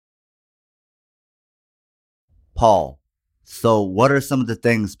Paul, so what are some of the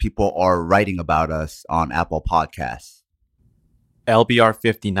things people are writing about us on Apple Podcasts?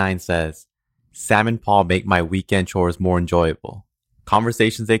 LBR59 says, Sam and Paul make my weekend chores more enjoyable.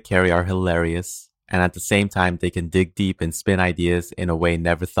 Conversations they carry are hilarious, and at the same time, they can dig deep and spin ideas in a way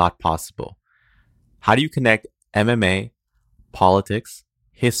never thought possible. How do you connect MMA, politics,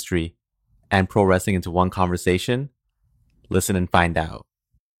 history, and pro wrestling into one conversation? Listen and find out.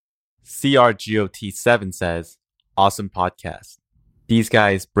 CRGOT7 says, awesome podcast. These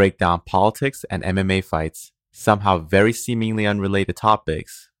guys break down politics and MMA fights, somehow very seemingly unrelated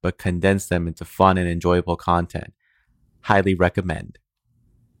topics, but condense them into fun and enjoyable content. Highly recommend.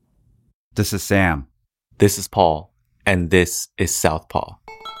 This is Sam. This is Paul. And this is Southpaw.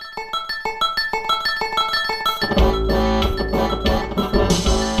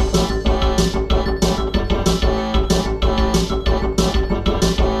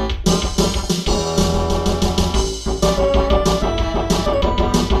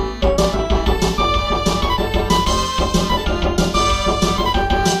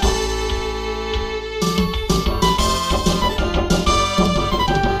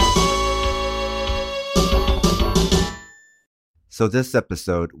 So this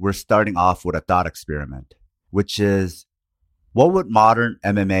episode, we're starting off with a thought experiment, which is, what would modern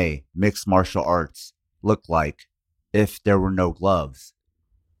MMA, mixed martial arts, look like if there were no gloves?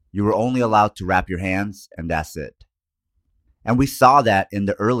 You were only allowed to wrap your hands, and that's it. And we saw that in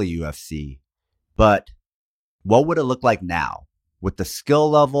the early UFC. But what would it look like now? With the skill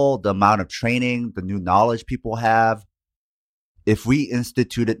level, the amount of training, the new knowledge people have? If we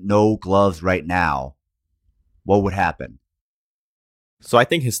instituted no gloves right now, what would happen? So I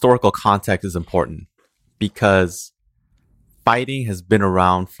think historical context is important because fighting has been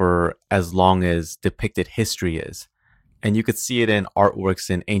around for as long as depicted history is. And you could see it in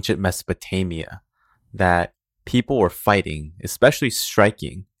artworks in ancient Mesopotamia that people were fighting, especially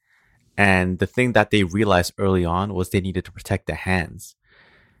striking. And the thing that they realized early on was they needed to protect their hands.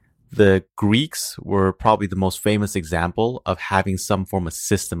 The Greeks were probably the most famous example of having some form of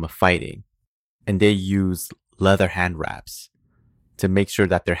system of fighting. And they used leather hand wraps to make sure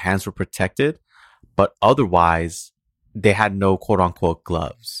that their hands were protected, but otherwise, they had no quote-unquote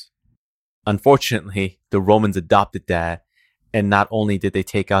gloves. Unfortunately, the Romans adopted that, and not only did they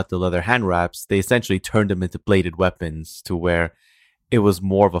take out the leather hand wraps, they essentially turned them into bladed weapons to where it was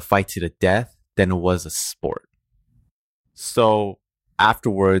more of a fight to the death than it was a sport. So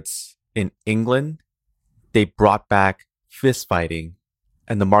afterwards, in England, they brought back fist fighting,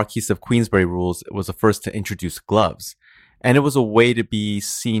 and the Marquis of Queensberry rules was the first to introduce gloves. And it was a way to be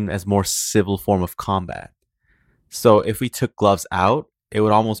seen as more civil form of combat. So if we took gloves out, it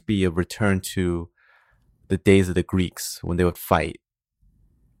would almost be a return to the days of the Greeks when they would fight.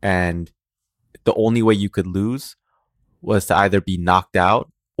 And the only way you could lose was to either be knocked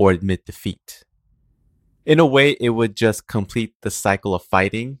out or admit defeat. In a way, it would just complete the cycle of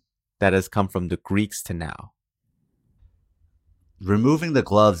fighting that has come from the Greeks to now. Removing the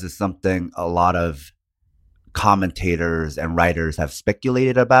gloves is something a lot of commentators and writers have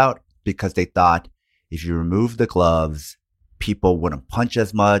speculated about because they thought if you remove the gloves, people wouldn't punch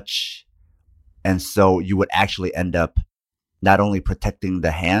as much. And so you would actually end up not only protecting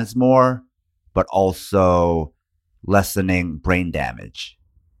the hands more, but also lessening brain damage.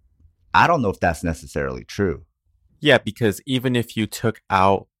 I don't know if that's necessarily true. Yeah, because even if you took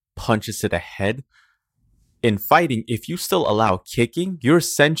out punches to the head, in fighting, if you still allow kicking, you're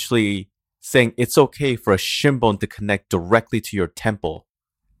essentially saying it's okay for a shin bone to connect directly to your temple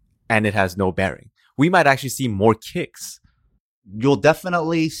and it has no bearing. We might actually see more kicks. You'll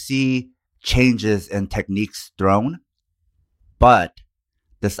definitely see changes in techniques thrown, but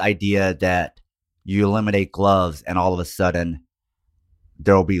this idea that you eliminate gloves and all of a sudden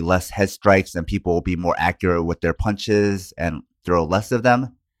there will be less head strikes and people will be more accurate with their punches and throw less of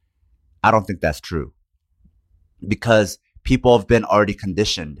them, I don't think that's true. Because people have been already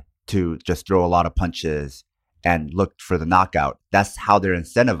conditioned to just throw a lot of punches and look for the knockout. That's how they're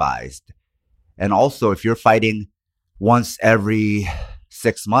incentivized. And also, if you're fighting once every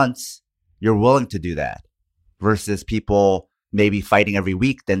 6 months, you're willing to do that. Versus people maybe fighting every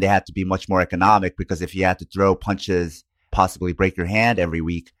week, then they have to be much more economic because if you have to throw punches, possibly break your hand every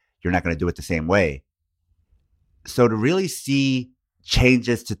week, you're not going to do it the same way. So to really see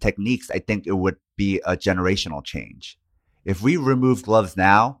changes to techniques, I think it would be a generational change. If we remove gloves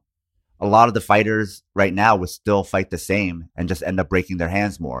now, a lot of the fighters right now would still fight the same and just end up breaking their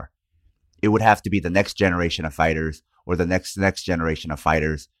hands more. It would have to be the next generation of fighters or the next generation of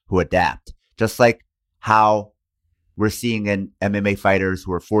fighters who adapt. Just like how we're seeing in MMA fighters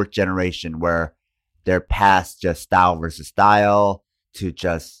who are fourth generation, where They're past just style versus style to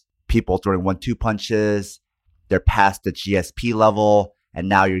just people throwing 1-2 punches. They're past the GSP level. And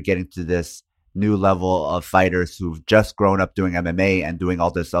now you're getting to this new level of fighters who've just grown up doing MMA and doing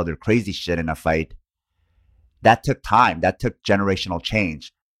all this other crazy shit in a fight. That took time. That took generational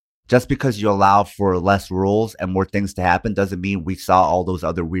change. Just because you allow for less rules and more things to happen doesn't mean we saw all those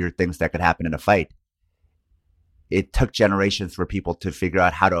other weird things that could happen in a fight. It took generations for people to figure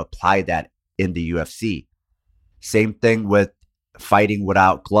out how to apply that in the UFC. Same thing with fighting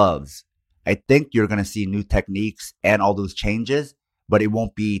without gloves. I think you're going to see new techniques and all those changes, but it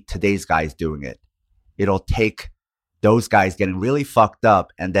won't be today's guys doing it. It'll take those guys getting really fucked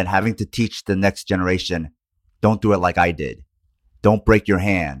up and then having to teach the next generation, don't do it like I did. Don't break your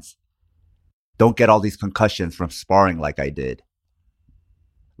hands. Don't get all these concussions from sparring like I did.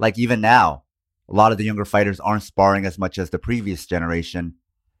 Like even now, a lot of the younger fighters aren't sparring as much as the previous generation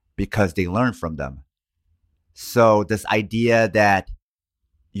because they learn from them. So this idea that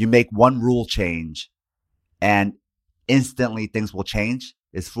you make one rule change and instantly things will change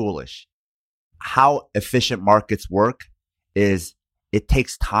is foolish. How efficient markets work is it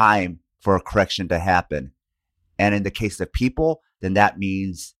takes time for a correction to happen. And in the case of people, then that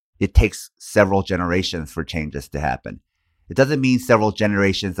means it takes several generations for changes to happen. It doesn't mean several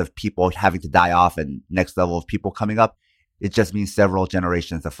generations of people having to die off and next level of people coming up. It just means several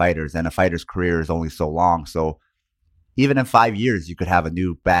generations of fighters, and a fighter's career is only so long. So even in 5 years, you could have a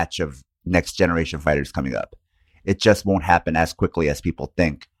new batch of next generation fighters coming up. It just won't happen as quickly as people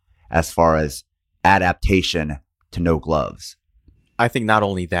think as far as adaptation to no gloves. I think not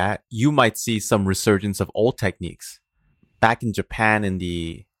only that, you might see some resurgence of old techniques. Back in Japan in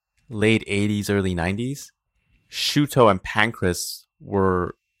the late 80s, early 90s, Shuto and Pancrase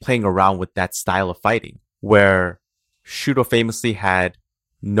were playing around with that style of fighting, where Shuto famously had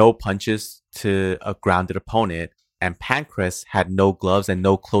no punches to a grounded opponent, and Pancrase had no gloves and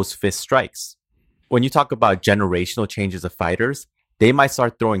no close fist strikes. When you talk about generational changes of fighters, they might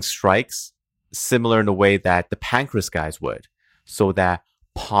start throwing strikes similar in the way that the Pancrase guys would. So that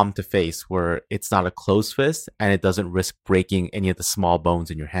palm to face where it's not a closed fist and it doesn't risk breaking any of the small bones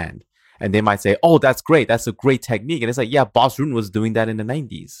in your hand. And they might say, oh, that's great. That's a great technique. And it's like, yeah, Bas Rutten was doing that in the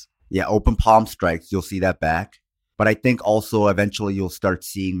 90s. Yeah, open palm strikes, you'll see that back. But I think also eventually you'll start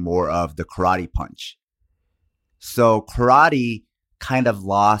seeing more of the karate punch. So karate kind of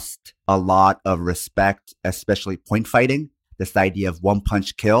lost a lot of respect, especially point fighting, this idea of one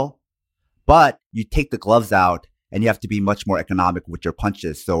punch kill. But you take the gloves out and you have to be much more economic with your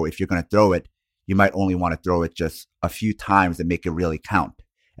punches. So if you're going to throw it, you might only want to throw it just a few times and make it really count,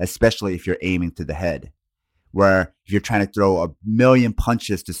 especially if you're aiming to the head. Where if you're trying to throw a million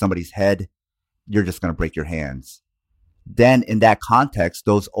punches to somebody's head, you're just going to break your hands. Then in that context,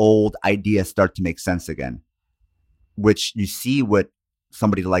 those old ideas start to make sense again, which you see with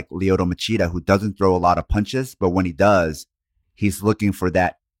somebody like Lyoto Machida, who doesn't throw a lot of punches, but when he does, he's looking for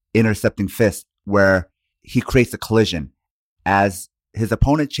that intercepting fist where he creates a collision. As his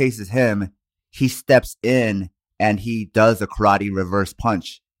opponent chases him, he steps in and he does a karate reverse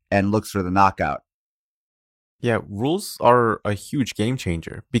punch and looks for the knockout. Yeah, rules are a huge game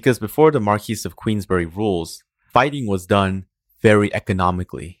changer because before the Marquis of Queensberry rules, fighting was done very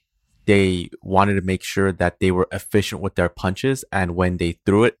economically. They wanted to make sure that they were efficient with their punches, and when they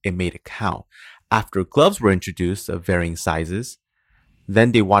threw it, it made it count. After gloves were introduced of varying sizes,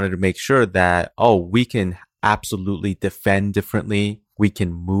 then they wanted to make sure that, oh, we can absolutely defend differently. We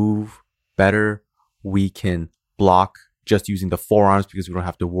can move better. We can block just using the forearms because we don't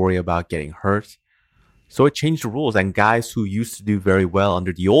have to worry about getting hurt. So it changed the rules, and guys who used to do very well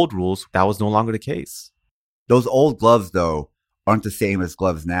under the old rules, that was no longer the case. Those old gloves, though, aren't the same as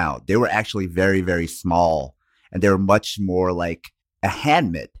gloves now. They were actually very, very small, and they were much more like a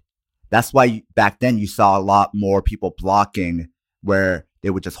hand mitt. That's why back then you saw a lot more people blocking where they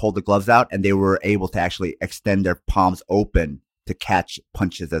would just hold the gloves out and they were able to actually extend their palms open to catch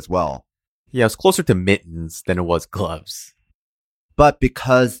punches as well. Yeah, it was closer to mittens than it was gloves. But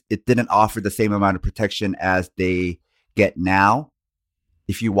because it didn't offer the same amount of protection as they get now,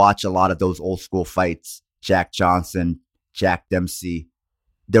 if you watch a lot of those old school fights, Jack Johnson, Jack Dempsey,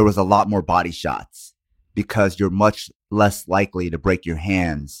 there was a lot more body shots because you're much less likely to break your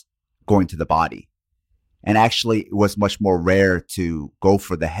hands going to the body. And actually, it was much more rare to go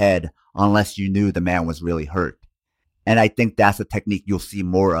for the head unless you knew the man was really hurt. And I think that's a technique you'll see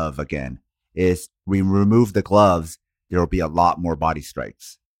more of again, is we remove the gloves, there will be a lot more body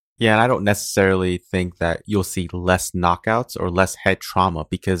strikes. Yeah, and I don't necessarily think that you'll see less knockouts or less head trauma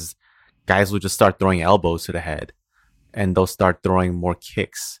because guys will just start throwing elbows to the head and they'll start throwing more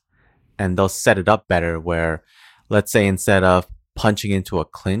kicks. and they'll set it up better where, let's say, instead of punching into a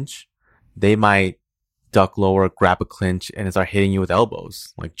clinch, they might duck lower, grab a clinch, and start hitting you with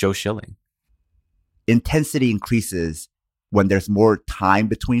elbows like Joe Schilling. Intensity increases when there's more time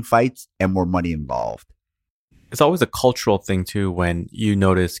between fights and more money involved. It's always a cultural thing too when you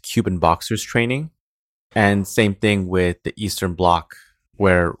notice Cuban boxers training, and same thing with the Eastern Bloc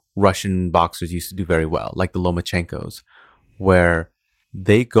where Russian boxers used to do very well, like the Lomachenkos, where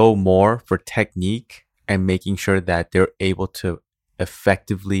they go more for technique and making sure that they're able to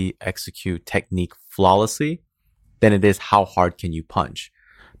effectively execute technique flawlessly than it is how hard can you punch.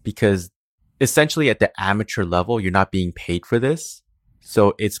 Because essentially at the amateur level, you're not being paid for this.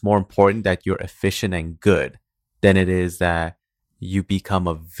 So it's more important that you're efficient and good than it is that you become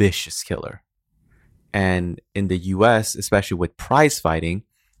a vicious killer. And in the US, especially with prize fighting,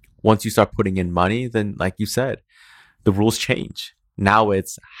 once you start putting in money, then like you said, the rules change. Now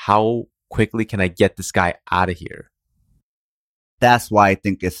it's how quickly can I get this guy out of here? That's why I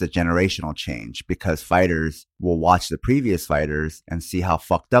think it's a generational change, because fighters will watch the previous fighters and see how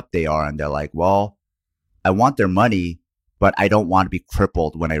fucked up they are. And they're like, well, I want their money, but I don't want to be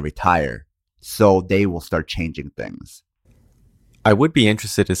crippled when I retire. So they will start changing things. I would be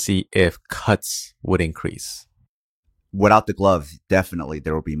interested to see if cuts would increase. Without the gloves, definitely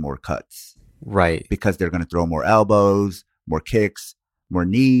there will be more cuts. Right. Because they're going to throw more elbows, more kicks, more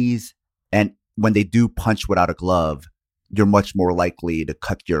knees. And when they do punch without a glove, you're much more likely to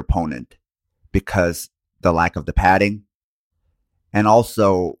cut your opponent because the lack of the padding. And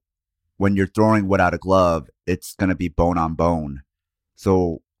also, when you're throwing without a glove, it's going to be bone on bone.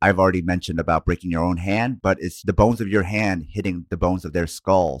 So I've already mentioned about breaking your own hand, but it's the bones of your hand hitting the bones of their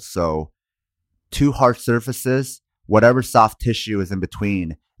skull. So two hard surfaces, whatever soft tissue is in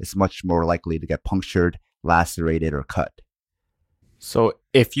between, is much more likely to get punctured, lacerated, or cut. So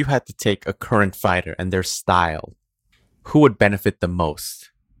if you had to take a current fighter and their style, who would benefit the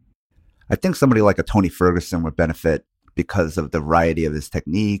most? I think somebody like a Tony Ferguson would benefit because of the variety of his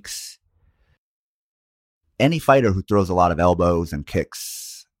techniques. Any fighter who throws a lot of elbows and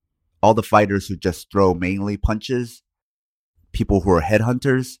kicks, all the fighters who just throw mainly punches, people who are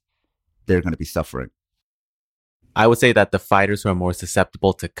headhunters, they're going to be suffering. I would say that the fighters who are more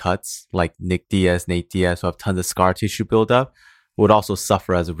susceptible to cuts, like Nick Diaz, Nate Diaz, who have tons of scar tissue buildup, would also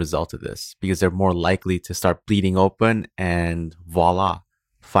suffer as a result of this because they're more likely to start bleeding open and voila,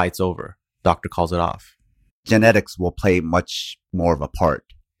 fight's over. Doctor calls it off. Genetics will play much more of a part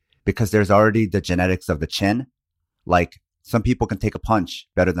because there's already the genetics of the chin. Like some people can take a punch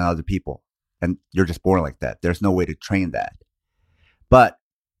better than other people, and you're just born like that. There's no way to train that. But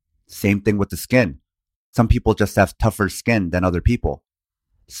same thing with the skin. Some people just have tougher skin than other people.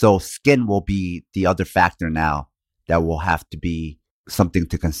 So skin will be the other factor now that will have to be something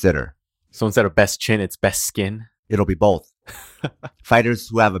to consider. So instead of best chin, it's best skin? It'll be both. Fighters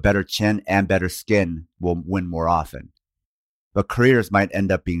who have a better chin and better skin will win more often. But careers might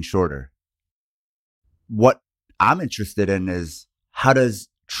end up being shorter. What I'm interested in is how does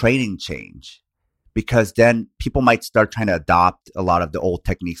training change? Because then people might start trying to adopt a lot of the old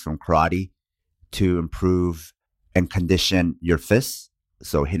techniques from karate to improve and condition your fists.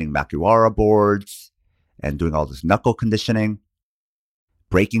 So hitting makiwara boards and doing all this knuckle conditioning,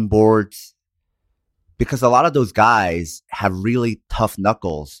 breaking boards. Because a lot of those guys have really tough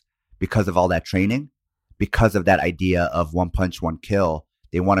knuckles because of all that training, because of that idea of one punch, one kill.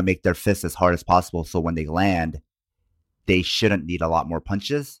 They want to make their fists as hard as possible so when they land, they shouldn't need a lot more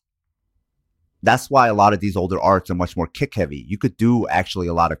punches. That's why a lot of these older arts are much more kick heavy. You could do actually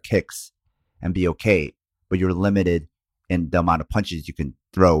a lot of kicks and be okay, but you're limited in the amount of punches you can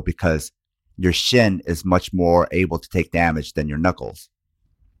throw because your shin is much more able to take damage than your knuckles.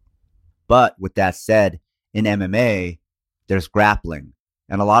 But with that said, in MMA, there's grappling.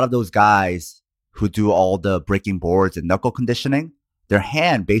 And a lot of those guys who do all the breaking boards and knuckle conditioning, their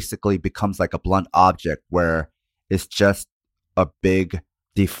hand basically becomes like a blunt object where it's just a big,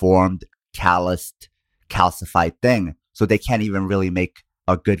 deformed, calloused, calcified thing. So they can't even really make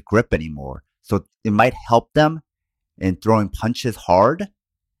a good grip anymore. So it might help them in throwing punches hard,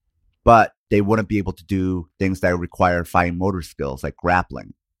 but they wouldn't be able to do things that require fine motor skills like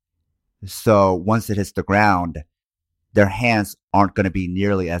grappling. So once it hits the ground, their hands aren't going to be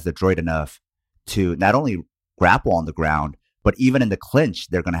nearly as adroit enough to not only grapple on the ground, but even in the clinch,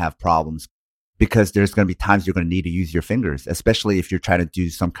 they're going to have problems because there's going to be times you're going to need to use your fingers, especially if you're trying to do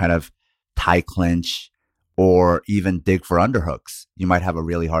some kind of tie clinch or even dig for underhooks. You might have a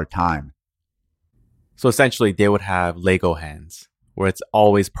really hard time. So essentially, they would have Lego hands where it's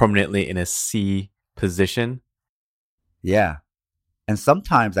always permanently in a C position. Yeah. And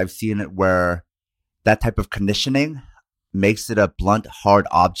sometimes I've seen it where that type of conditioning makes it a blunt, hard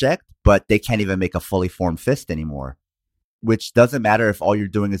object, but they can't even make a fully formed fist anymore, which doesn't matter if all you're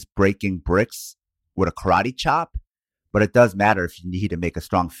doing is breaking bricks with a karate chop, but it does matter if you need to make a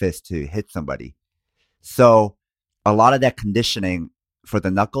strong fist to hit somebody. So a lot of that conditioning for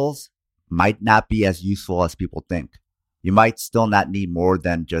the knuckles might not be as useful as people think. You might still not need more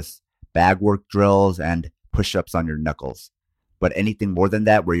than just bag work drills and push-ups on your knuckles. But anything more than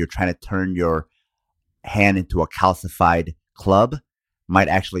that, where you're trying to turn your hand into a calcified club, might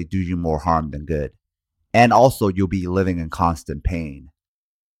actually do you more harm than good. And also, you'll be living in constant pain.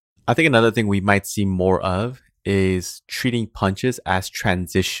 I think another thing we might see more of is treating punches as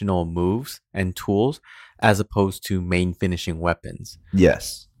transitional moves and tools as opposed to main finishing weapons.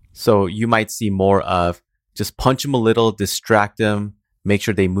 Yes. So you might see more of just punch them a little, distract them, make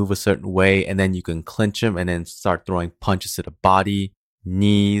sure they move a certain way, and then you can clinch them and then start throwing punches to the body,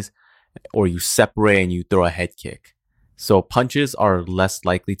 knees, or you separate and you throw a head kick. So punches are less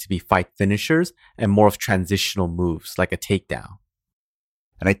likely to be fight finishers and more of transitional moves like a takedown.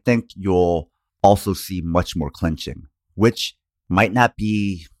 And I think you'll also see much more clinching, which might not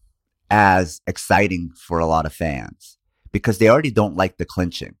be as exciting for a lot of fans because they already don't like the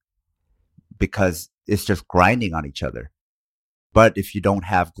clinching because it's just grinding on each other. But if you don't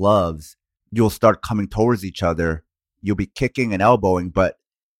have gloves, you'll start coming towards each other. You'll be kicking and elbowing, but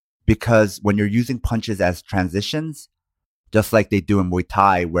because when you're using punches as transitions, just like they do in Muay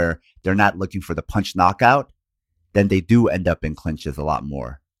Thai, where they're not looking for the punch knockout, then they do end up in clinches a lot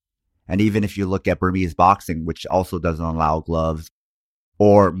more. And even if you look at Burmese boxing, which also doesn't allow gloves,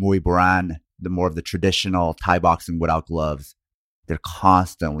 or Muay Boran, the more of the traditional Thai boxing without gloves, they're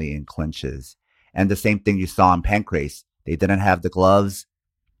constantly in clinches. And the same thing you saw in Pancrase. They didn't have the gloves.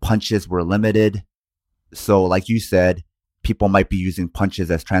 Punches were limited. So like you said, people might be using punches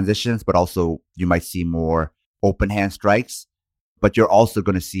as transitions, but also you might see more open hand strikes. But you're also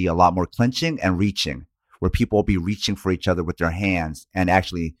going to see a lot more clinching and reaching, where people will be reaching for each other with their hands and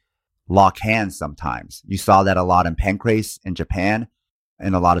actually lock hands sometimes. You saw that a lot in Pancrase in Japan,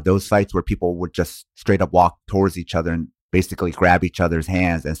 and a lot of those fights where people would just straight up walk towards each other and basically grab each other's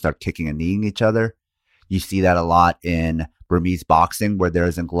hands and start kicking and kneeing each other. You see that a lot in Burmese boxing where there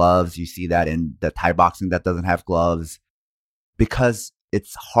isn't gloves. You see that in the Thai boxing that doesn't have gloves, because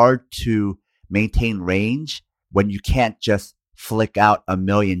it's hard to maintain range when you can't just flick out a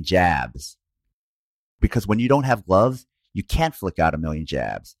million jabs. Because when you don't have gloves, you can't flick out a million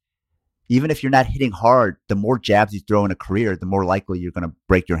jabs. Even if you're not hitting hard, the more jabs you throw in a career, the more likely you're going to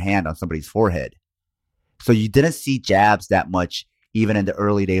break your hand on somebody's forehead. So you didn't see jabs that much even in the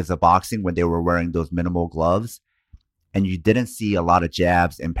early days of boxing when they were wearing those minimal gloves. And you didn't see a lot of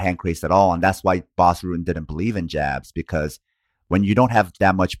jabs in Pancrase at all. And that's why Bas Rutten didn't believe in jabs, because when you don't have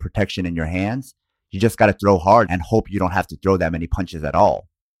that much protection in your hands, you just got to throw hard and hope you don't have to throw that many punches at all.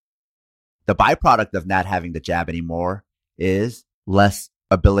 The byproduct of not having the jab anymore is less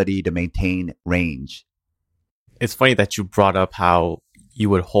ability to maintain range. It's funny that you brought up how you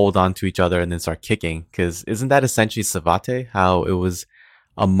would hold on to each other and then start kicking, because isn't that essentially savate? How it was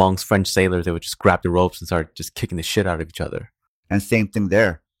amongst French sailors, they would just grab the ropes and start just kicking the shit out of each other. And same thing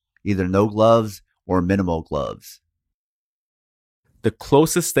there, either no gloves or minimal gloves. The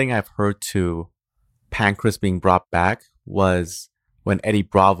closest thing I've heard to Pancrase being brought back was when Eddie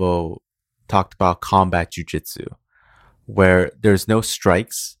Bravo talked about combat jiu-jitsu, where there's no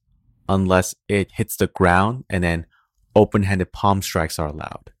strikes unless it hits the ground, and then open-handed palm strikes are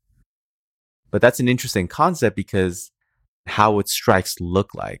allowed. But that's an interesting concept because how would strikes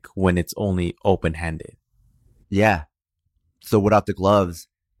look like when it's only open-handed? Yeah. So without the gloves,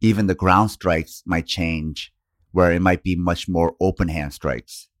 even the ground strikes might change, where it might be much more open hand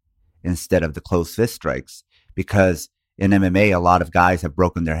strikes instead of the closed fist strikes. Because in MMA, a lot of guys have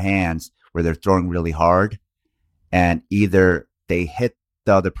broken their hands where they're throwing really hard, and either they hit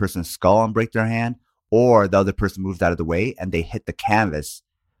the other person's skull and break their hand, or the other person moves out of the way and they hit the canvas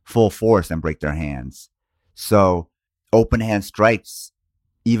full force and break their hands. So open hand strikes,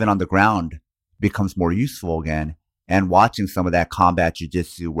 even on the ground, becomes more useful again. And watching some of that combat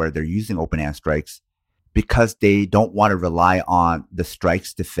jiu-jitsu where they're using open hand strikes, because they don't want to rely on the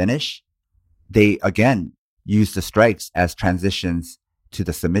strikes to finish, they again use the strikes as transitions to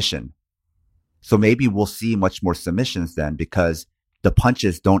the submission. So maybe we'll see much more submissions then, because the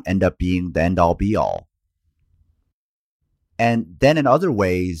punches don't end up being the end all be all. And then in other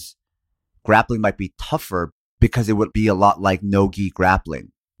ways, grappling might be tougher because it would be a lot like no-gi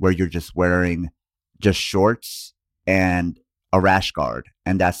grappling, where you're just wearing just shorts and a rash guard,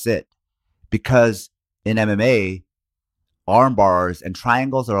 and that's it. Because in MMA, arm bars and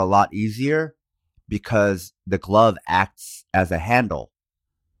triangles are a lot easier because the glove acts as a handle.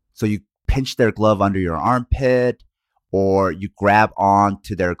 So you pinch their glove under your armpit, or you grab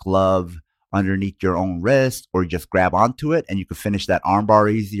onto their glove underneath your own wrist, or you just grab onto it and you can finish that arm bar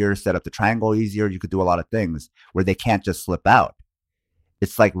easier, set up the triangle easier. You could do a lot of things where they can't just slip out.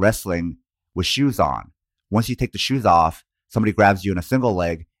 It's like wrestling with shoes on. Once you take the shoes off, somebody grabs you in a single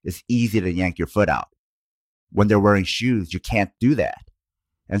leg, it's easy to yank your foot out. When they're wearing shoes, you can't do that.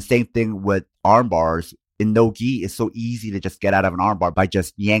 And same thing with arm bars. In no gi, it's so easy to just get out of an arm bar by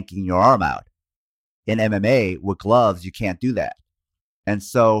just yanking your arm out. In MMA, with gloves, you can't do that. And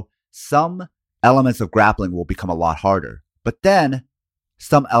so some elements of grappling will become a lot harder. But then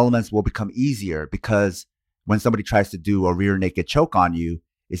some elements will become easier because when somebody tries to do a rear naked choke on you,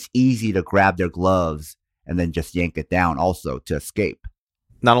 it's easy to grab their gloves and then just yank it down also to escape.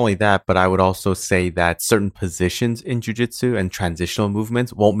 Not only that, but I would also say that certain positions in jiu-jitsu and transitional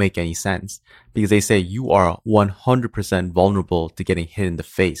movements won't make any sense because they say you are 100% vulnerable to getting hit in the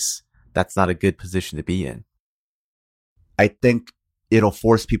face. That's not a good position to be in. I think it'll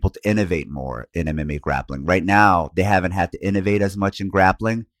force people to innovate more in MMA grappling. Right now, they haven't had to innovate as much in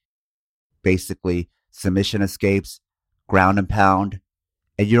grappling. Basically, submission escapes, ground and pound,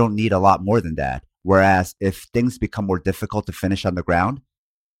 and you don't need a lot more than that. Whereas if things become more difficult to finish on the ground,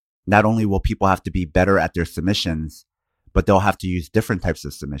 not only will people have to be better at their submissions, but they'll have to use different types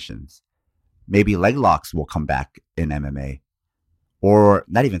of submissions. Maybe leg locks will come back in MMA, or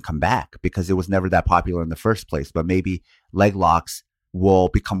not even come back because it was never that popular in the first place. But maybe leg locks will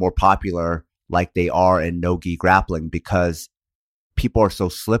become more popular like they are in no-gi grappling because people are so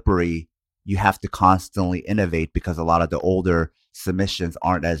slippery. You have to constantly innovate because a lot of the older submissions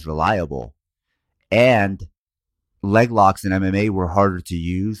aren't as reliable. And leg locks in MMA were harder to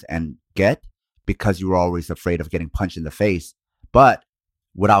use and get because you were always afraid of getting punched in the face. But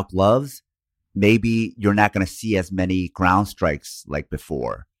without gloves, maybe you're not going to see as many ground strikes like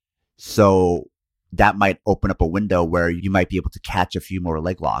before. So that might open up a window where you might be able to catch a few more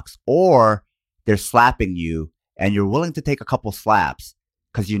leg locks, or they're slapping you and you're willing to take a couple slaps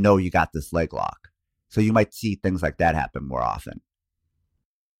because you know you got this leg lock. So you might see things like that happen more often.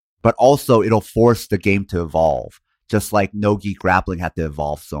 But also it'll force the game to evolve, just like no-gi grappling had to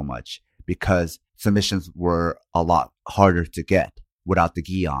evolve so much because submissions were a lot harder to get without the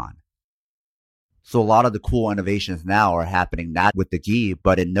gi on. So a lot of the cool innovations now are happening not with the gi,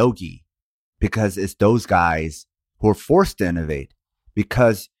 but in no-gi, because it's those guys who are forced to innovate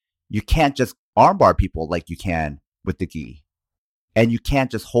because you can't just armbar people like you can with the gi. And you can't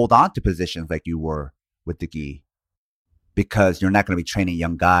just hold on to positions like you were with the gi because you're not going to be training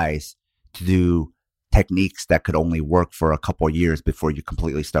young guys to do techniques that could only work for a couple of years before you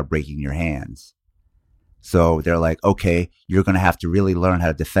completely start breaking your hands. So they're like, okay, you're going to have to really learn how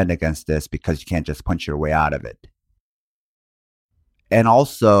to defend against this because you can't just punch your way out of it. And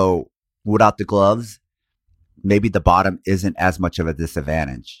also, without the gloves, maybe the bottom isn't as much of a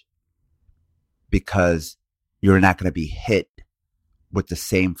disadvantage because you're not going to be hit with the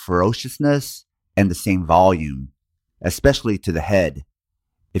same ferociousness and the same volume, especially to the head,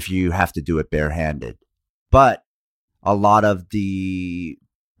 if you have to do it barehanded. But a lot of the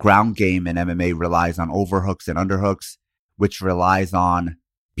ground game in MMA relies on overhooks and underhooks, which relies on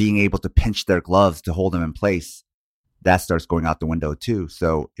being able to pinch their gloves to hold them in place. That starts going out the window too.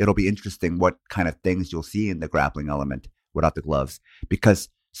 So it'll be interesting what kind of things you'll see in the grappling element without the gloves, because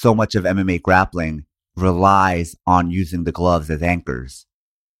so much of MMA grappling relies on using the gloves as anchors.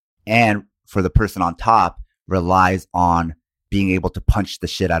 And for the person on top, relies on being able to punch the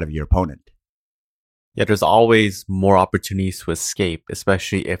shit out of your opponent. Yeah, there's always more opportunities to escape,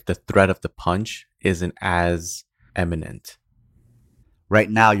 especially if the threat of the punch isn't as eminent. Right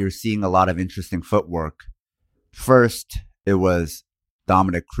now, you're seeing a lot of interesting footwork. First, it was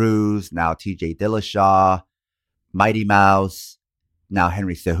Dominic Cruz, now TJ Dillashaw, Mighty Mouse, now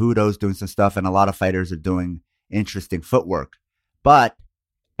Henry Cejudo's doing some stuff, and a lot of fighters are doing interesting footwork. But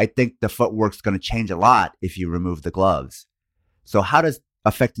I think the footwork's going to change a lot if you remove the gloves. So how does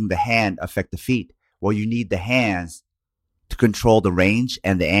affecting the hand affect the feet? Well, you need the hands to control the range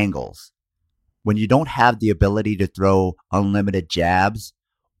and the angles. When you don't have the ability to throw unlimited jabs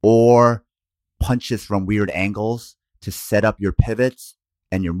or punches from weird angles to set up your pivots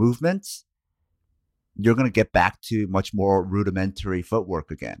and your movements, you're going to get back to much more rudimentary footwork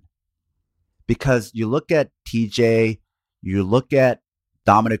again. Because you look at TJ, you look at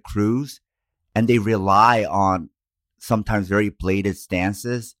Dominic Cruz, and they rely on sometimes very bladed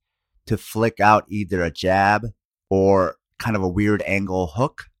stances to flick out either a jab or kind of a weird angle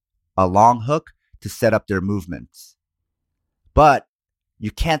hook, a long hook to set up their movements. But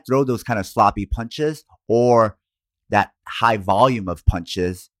you can't throw those kind of sloppy punches or that high volume of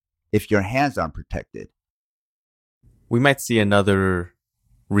punches if your hands aren't protected. We might see another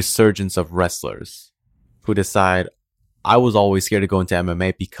resurgence of wrestlers who decide, I was always scared to go into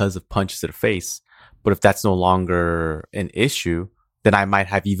MMA because of punches to the face. But if that's no longer an issue, then I might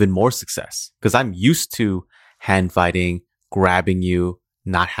have even more success because I'm used to hand fighting, grabbing you,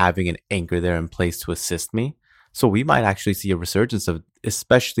 not having an anchor there in place to assist me. So we might actually see a resurgence of,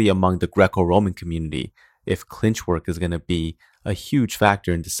 especially among the Greco-Roman community, if clinch work is going to be a huge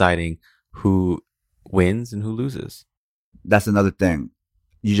factor in deciding who wins and who loses. That's another thing.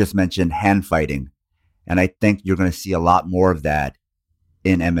 You just mentioned hand fighting. And I think you're going to see a lot more of that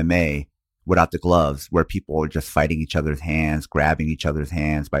in MMA without the gloves, where people are just fighting each other's hands, grabbing each other's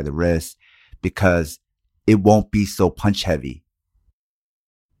hands by the wrists, because it won't be so punch heavy.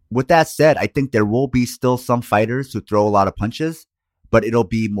 With that said, I think there will be still some fighters who throw a lot of punches, but it'll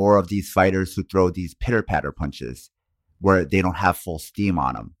be more of these fighters who throw these pitter-patter punches where they don't have full steam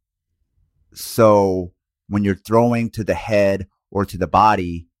on them. So when you're throwing to the head or to the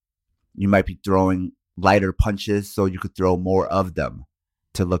body, you might be throwing lighter punches so you could throw more of them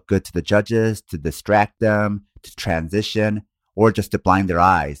to look good to the judges, to distract them, to transition, or just to blind their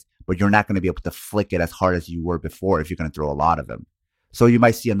eyes. But you're not going to be able to flick it as hard as you were before if you're going to throw a lot of them. So you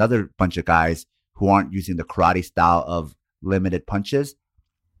might see another bunch of guys who aren't using the karate style of limited punches,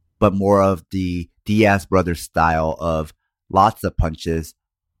 but more of the Diaz brothers style of lots of punches,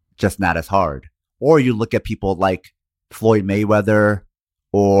 just not as hard. Or you look at people like Floyd Mayweather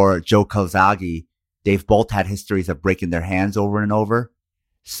or Joe Calzaghe. They've both had histories of breaking their hands over and over.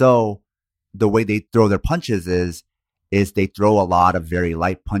 So the way they throw their punches is they throw a lot of very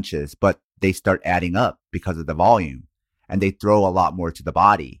light punches, but they start adding up because of the volume, and they throw a lot more to the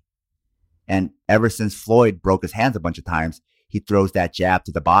body. And ever since Floyd broke his hands a bunch of times, he throws that jab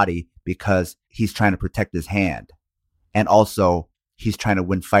to the body because he's trying to protect his hand. And also, he's trying to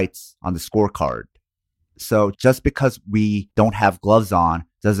win fights on the scorecard. So just because we don't have gloves on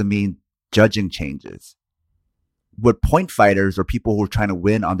doesn't mean judging changes. With point fighters or people who are trying to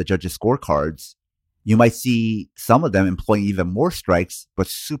win on the judges' scorecards, you might see some of them employing even more strikes, but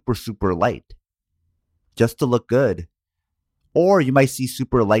super, super light, just to look good. Or you might see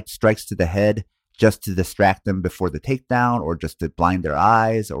super light strikes to the head just to distract them before the takedown or just to blind their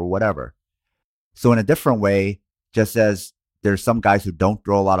eyes or whatever. So in a different way, just as there's some guys who don't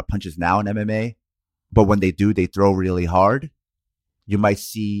throw a lot of punches now in MMA, but when they do, they throw really hard. You might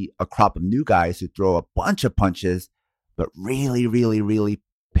see a crop of new guys who throw a bunch of punches, but really, really, really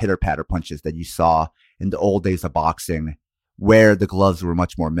pitter-patter punches that you saw in the old days of boxing where the gloves were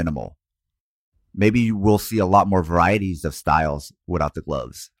much more minimal. Maybe you will see a lot more varieties of styles without the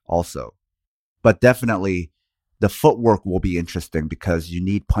gloves also. But definitely the footwork will be interesting because you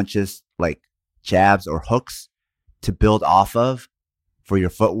need punches like jabs or hooks to build off of for your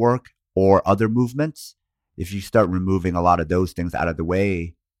footwork or other movements. If you start removing a lot of those things out of the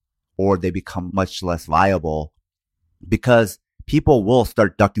way, or they become much less viable, because people will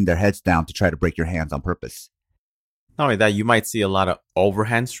start ducking their heads down to try to break your hands on purpose. Not only that, you might see a lot of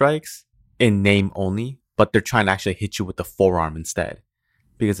overhand strikes in name only, but they're trying to actually hit you with the forearm instead,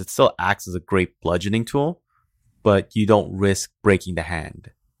 because it still acts as a great bludgeoning tool, but you don't risk breaking the hand.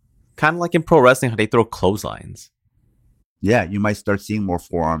 Kind of like in pro wrestling, how they throw clotheslines. Yeah, you might start seeing more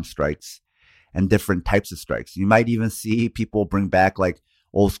forearm strikes and different types of strikes. You might even see people bring back like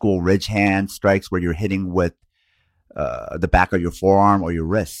old school ridge hand strikes where you're hitting with the back of your forearm or your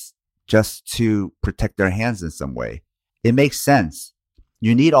wrists just to protect their hands in some way. It makes sense.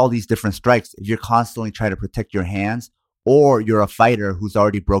 You need all these different strikes if you're constantly trying to protect your hands, or you're a fighter who's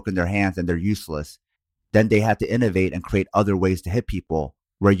already broken their hands and they're useless. Then they have to innovate and create other ways to hit people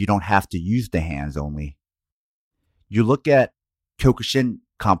where you don't have to use the hands only. You look at Kyokushin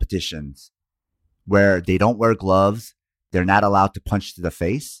competitions where they don't wear gloves, they're not allowed to punch to the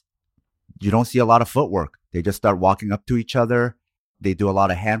face. You don't see a lot of footwork. They just start walking up to each other. They do a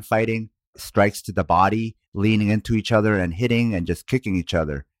lot of hand fighting, strikes to the body, leaning into each other and hitting and just kicking each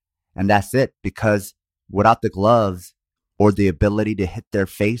other. And that's it, because without the gloves or the ability to hit their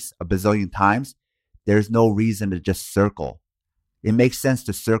face a bazillion times, there's no reason to just circle. It makes sense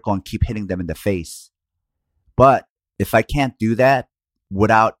to circle and keep hitting them in the face. But if I can't do that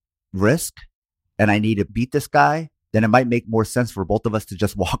without risk and I need to beat this guy, then it might make more sense for both of us to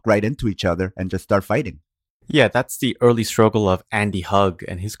just walk right into each other and just start fighting. Yeah, that's the early struggle of Andy Hug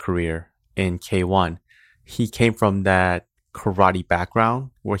and his career in K1. He came from that karate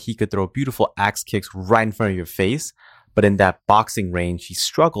background where he could throw beautiful axe kicks right in front of your face. But in that boxing range, he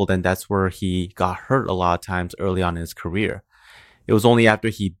struggled, and that's where he got hurt a lot of times early on in his career. It was only after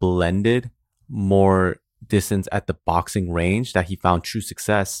he blended more distance at the boxing range that he found true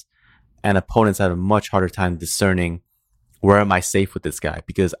success, and opponents had a much harder time discerning where am I safe with this guy,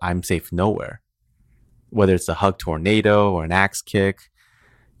 because I'm safe nowhere. Whether it's a hug tornado or an axe kick,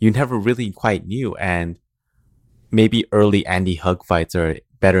 you never really quite knew. And maybe early Andy Hug fights are a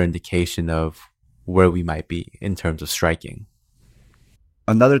better indication of where we might be in terms of striking.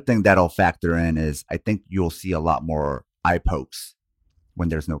 Another thing that'll factor in is I think you'll see a lot more eye pokes when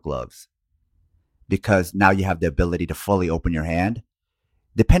there's no gloves, because now you have the ability to fully open your hand.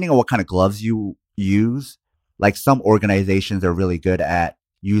 Depending on what kind of gloves you use, like some organizations are really good at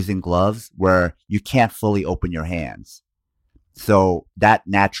using gloves where you can't fully open your hands. So that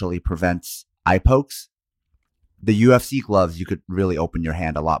naturally prevents eye pokes. The UFC gloves, you could really open your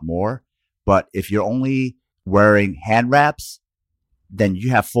hand a lot more. But if you're only wearing hand wraps, then you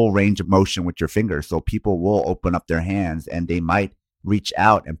have full range of motion with your fingers. So people will open up their hands and they might reach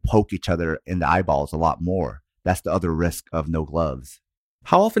out and poke each other in the eyeballs a lot more. That's the other risk of no gloves.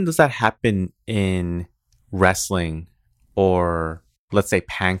 How often does that happen in wrestling or, let's say,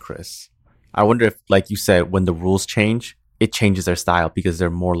 Pancrase? I wonder if, like you said, when the rules change, it changes their style because they're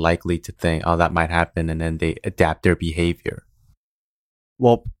more likely to think, oh, that might happen, and then they adapt their behavior.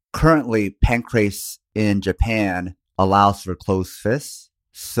 Well, currently, Pancrase in Japan allows for closed fists,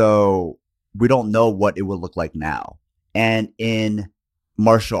 so we don't know what it would look like now. And in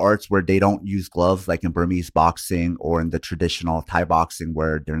martial arts where they don't use gloves, like in Burmese boxing or in the traditional Thai boxing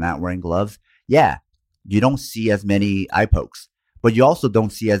where they're not wearing gloves, yeah, you don't see as many eye pokes, but you also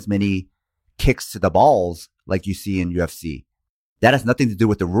don't see as many kicks to the balls like you see in UFC. That has nothing to do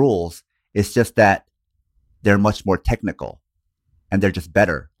with the rules. It's just that they're much more technical and they're just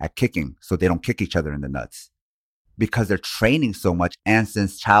better at kicking, so they don't kick each other in the nuts because they're training so much and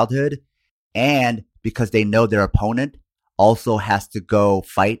since childhood, and because they know their opponent also has to go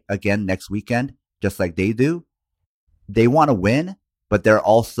fight again next weekend, just like they do. They want to win, but they're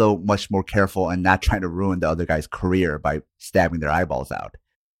also much more careful and not trying to ruin the other guy's career by stabbing their eyeballs out.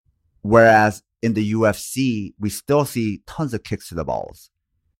 Whereas in the UFC, we still see tons of kicks to the balls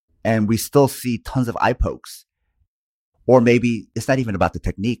and we still see tons of eye pokes. Or maybe it's not even about the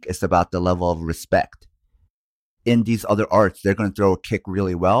technique, it's about the level of respect. In these other arts, they're going to throw a kick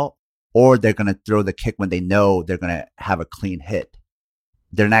really well, or they're going to throw the kick when they know they're going to have a clean hit.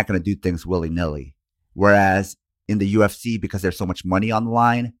 They're not going to do things willy-nilly. Whereas in the UFC, because there's so much money on the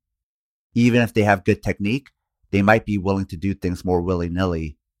line, even if they have good technique, they might be willing to do things more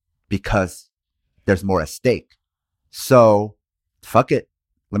willy-nilly because there's more at stake. So, fuck it.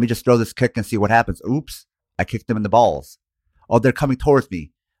 Let me just throw this kick and see what happens. Oops, I kicked them in the balls. Oh, they're coming towards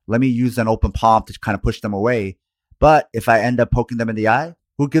me. Let me use an open palm to kind of push them away. But if I end up poking them in the eye,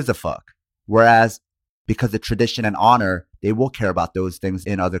 who gives a fuck? Whereas because of tradition and honor, they will care about those things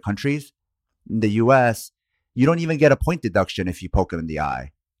in other countries. In the US, you don't even get a point deduction if you poke them in the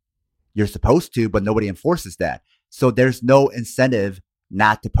eye. You're supposed to, but nobody enforces that. So there's no incentive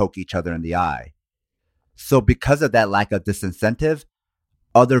not to poke each other in the eye. So because of that lack of disincentive,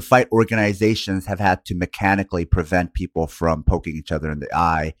 other fight organizations have had to mechanically prevent people from poking each other in the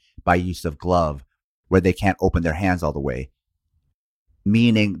eye by use of glove, where they can't open their hands all the way.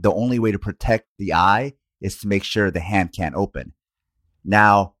 Meaning the only way to protect the eye is to make sure the hand can't open.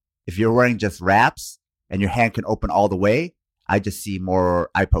 Now, if you're wearing just wraps and your hand can open all the way, I just see more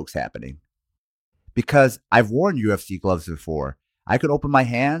eye pokes happening. Because I've worn UFC gloves before. I could open my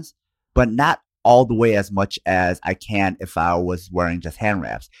hands, but not all the way as much as I can if I was wearing just hand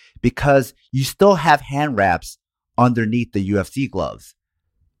wraps. Because you still have hand wraps underneath the UFC gloves.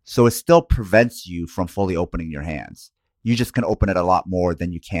 So it still prevents you from fully opening your hands. You just can open it a lot more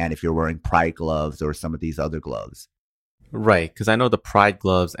than you can if you're wearing Pride gloves or some of these other gloves. Right, because I know the Pride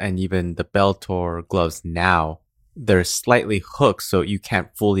gloves and even the Bellator gloves now, they're slightly hooked so you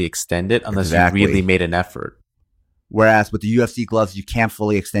can't fully extend it unless you really made an effort. Whereas with the UFC gloves, you can't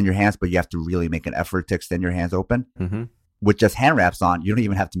fully extend your hands, but you have to really make an effort to extend your hands open. Mm-hmm. With just hand wraps on, you don't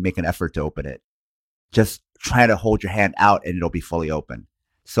even have to make an effort to open it. Just try to hold your hand out and it'll be fully open.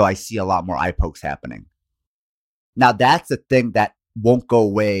 So I see a lot more eye pokes happening. Now, that's a thing that won't go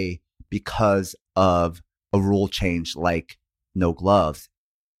away because of a rule change like no gloves.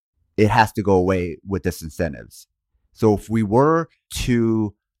 It has to go away with disincentives. So if we were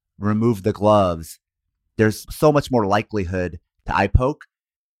to remove the gloves, there's so much more likelihood to eye poke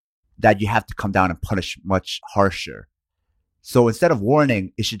that you have to come down and punish much harsher. So instead of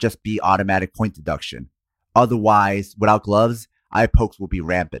warning, it should just be automatic point deduction. Otherwise, without gloves, eye pokes will be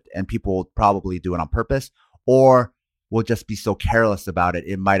rampant and people will probably do it on purpose, or will just be so careless about it,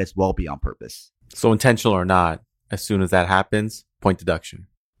 it might as well be on purpose. So intentional or not, as soon as that happens, point deduction.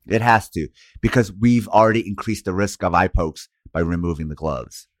 It has to, because we've already increased the risk of eye pokes by removing the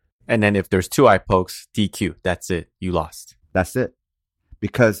gloves. And then if there's 2 eye pokes, DQ. That's it. You lost. That's it.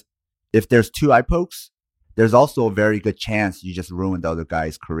 Because if there's 2 eye pokes, there's also a very good chance you just ruined the other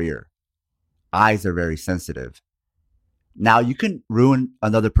guy's career. Eyes are very sensitive. Now, you can ruin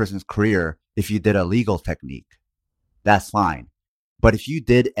another person's career if you did a legal technique. That's fine. But if you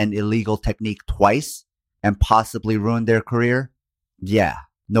did an illegal technique twice and possibly ruined their career, yeah,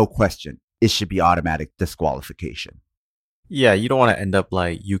 no question. It should be automatic disqualification. Yeah, you don't want to end up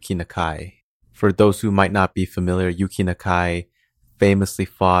like Yuki Nakai. For those who might not be familiar, Yuki Nakai famously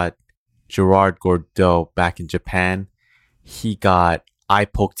fought Gerard Gordeau back in Japan. He got eye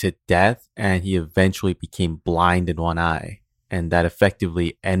poked to death and he eventually became blind in one eye. And that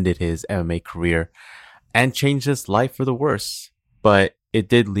effectively ended his MMA career and changed his life for the worse. But it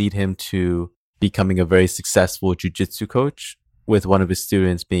did lead him to becoming a very successful jiu-jitsu coach, with one of his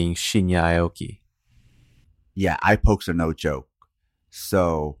students being Shinya Aoki. Yeah, eye pokes are no joke.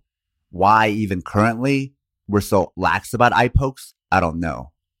 So why even currently we're so lax about eye pokes, I don't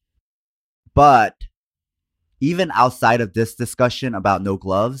know. But even outside of this discussion about no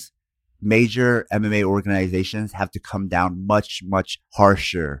gloves, major MMA organizations have to come down much, much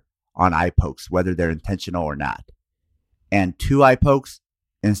harsher on eye pokes, whether they're intentional or not. And 2 eye pokes,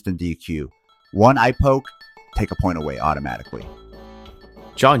 instant DQ. 1 eye poke, take a point away automatically.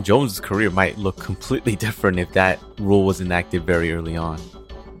 John Jones' career might look completely different if that rule was enacted very early on.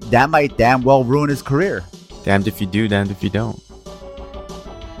 That might damn well ruin his career. Damned if you do, damned if you don't.